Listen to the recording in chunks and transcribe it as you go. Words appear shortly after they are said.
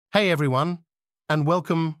Hey everyone, and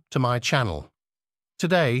welcome to my channel.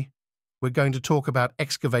 Today, we're going to talk about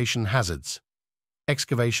excavation hazards.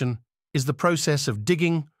 Excavation is the process of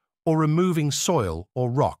digging or removing soil or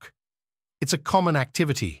rock. It's a common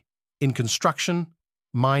activity in construction,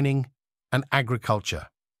 mining, and agriculture.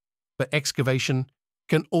 But excavation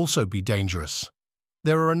can also be dangerous.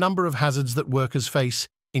 There are a number of hazards that workers face,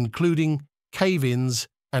 including cave-ins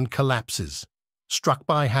and collapses,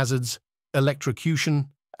 struck-by hazards, electrocution,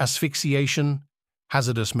 asphyxiation,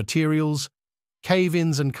 hazardous materials,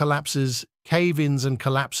 cave-ins and collapses. Cave-ins and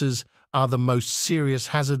collapses are the most serious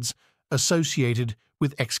hazards associated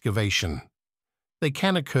with excavation. They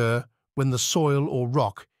can occur when the soil or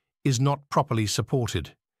rock is not properly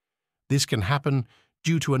supported. This can happen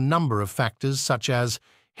due to a number of factors such as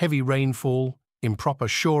heavy rainfall, improper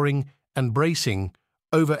shoring and bracing,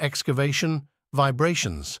 over-excavation,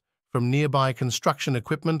 vibrations from nearby construction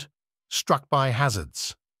equipment, struck-by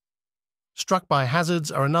hazards. Struck-by hazards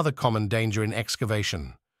are another common danger in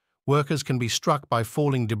excavation. Workers can be struck by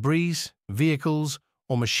falling debris, vehicles,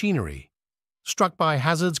 or machinery. Struck-by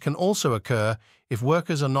hazards can also occur if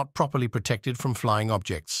workers are not properly protected from flying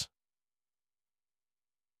objects.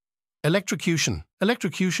 Electrocution.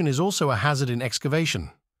 Electrocution is also a hazard in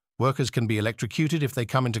excavation. Workers can be electrocuted if they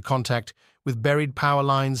come into contact with buried power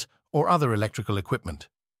lines or other electrical equipment.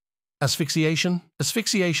 Asphyxiation.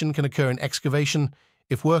 Asphyxiation can occur in excavation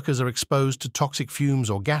if workers are exposed to toxic fumes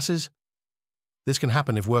or gases. This can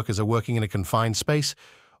happen if workers are working in a confined space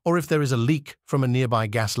or if there is a leak from a nearby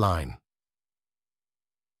gas line.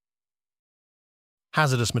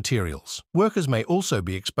 Hazardous materials. Workers may also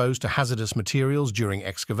be exposed to hazardous materials during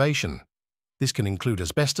excavation. This can include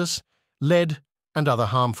asbestos, lead, and other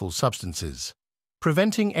harmful substances.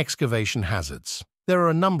 Preventing excavation hazards. There are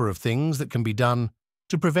a number of things that can be done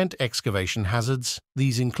to prevent excavation hazards.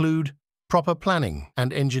 These include proper planning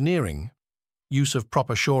and engineering, use of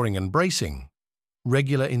proper shoring and bracing,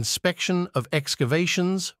 regular inspection of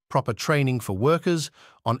excavations, proper training for workers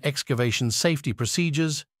on excavation safety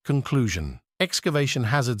procedures. Conclusion. Excavation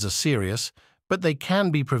hazards are serious, but they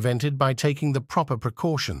can be prevented by taking the proper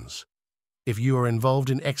precautions. If you are involved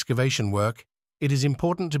in excavation work, it is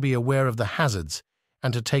important to be aware of the hazards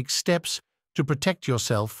and to take steps to protect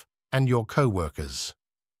yourself and your co-workers.